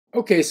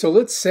Okay, so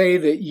let's say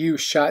that you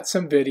shot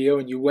some video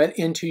and you went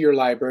into your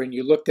library and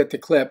you looked at the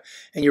clip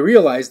and you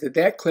realized that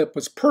that clip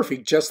was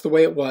perfect just the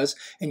way it was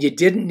and you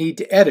didn't need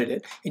to edit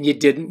it and you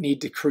didn't need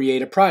to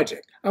create a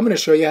project. I'm going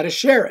to show you how to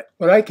share it.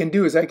 What I can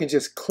do is I can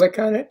just click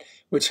on it,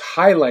 which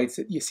highlights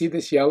it. You see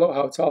this yellow,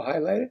 how it's all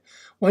highlighted?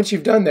 Once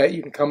you've done that,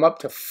 you can come up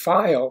to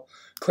File,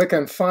 click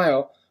on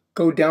File,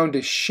 go down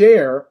to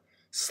Share,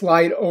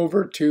 slide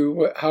over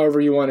to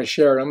however you want to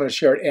share it. I'm going to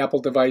share it Apple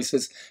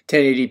devices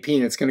 1080p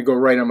and it's going to go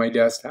right on my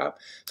desktop.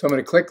 So I'm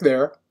going to click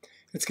there.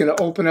 It's going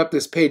to open up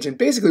this page and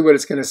basically what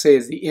it's going to say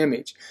is the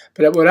image.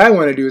 But what I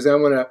want to do is I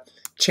want to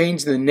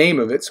change the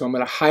name of it. So I'm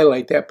going to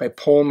highlight that by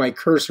pulling my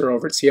cursor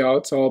over it. See how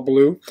it's all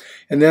blue?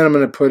 And then I'm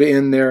going to put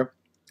in there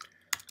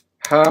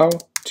how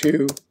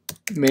to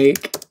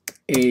make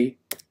a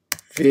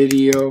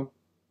video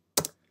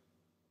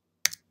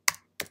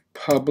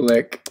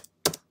public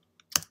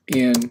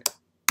in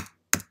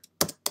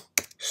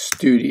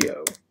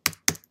Studio.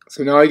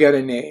 So now I got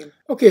a name.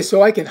 Okay,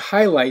 so I can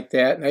highlight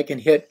that and I can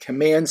hit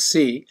Command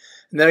C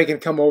and then I can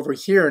come over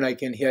here and I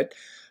can hit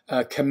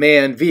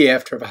Command V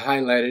after I've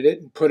highlighted it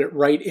and put it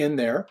right in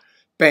there.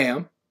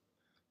 Bam.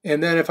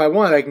 And then if I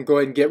want, I can go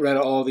ahead and get rid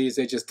of all these.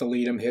 I just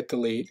delete them, hit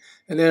delete.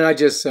 And then I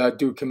just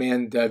do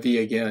Command V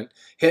again.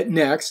 Hit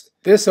Next.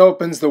 This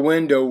opens the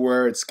window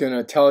where it's going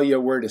to tell you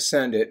where to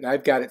send it. And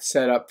I've got it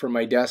set up for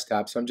my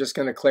desktop. So I'm just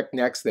going to click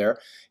Next there.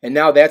 And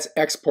now that's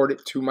exported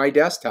to my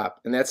desktop.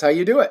 And that's how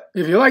you do it.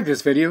 If you like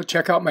this video,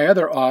 check out my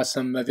other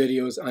awesome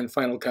videos on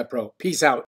Final Cut Pro. Peace out.